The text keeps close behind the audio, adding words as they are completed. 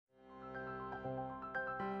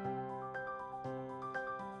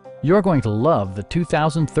You're going to love the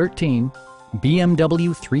 2013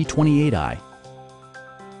 BMW 328i.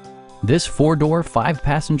 This four-door,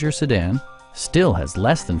 five-passenger sedan still has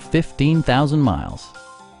less than 15,000 miles.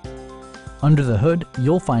 Under the hood,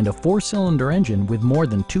 you'll find a four-cylinder engine with more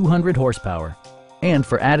than 200 horsepower. And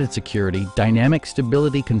for added security, dynamic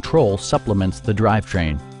stability control supplements the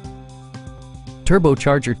drivetrain.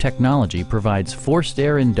 Turbocharger technology provides forced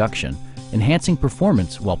air induction, enhancing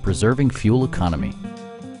performance while preserving fuel economy.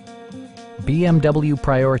 BMW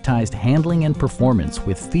prioritized handling and performance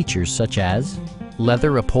with features such as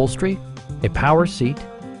leather upholstery, a power seat,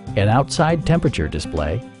 an outside temperature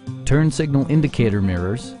display, turn signal indicator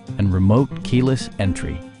mirrors, and remote keyless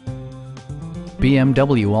entry.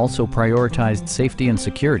 BMW also prioritized safety and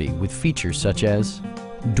security with features such as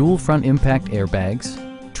dual front impact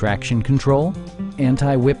airbags, traction control,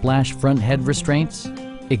 anti-whiplash front head restraints,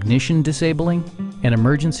 ignition disabling, an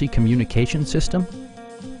emergency communication system,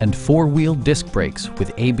 and four-wheel disc brakes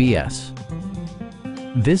with ABS.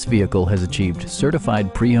 This vehicle has achieved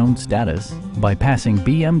certified pre-owned status by passing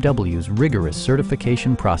BMW's rigorous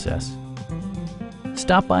certification process.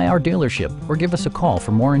 Stop by our dealership or give us a call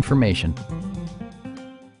for more information.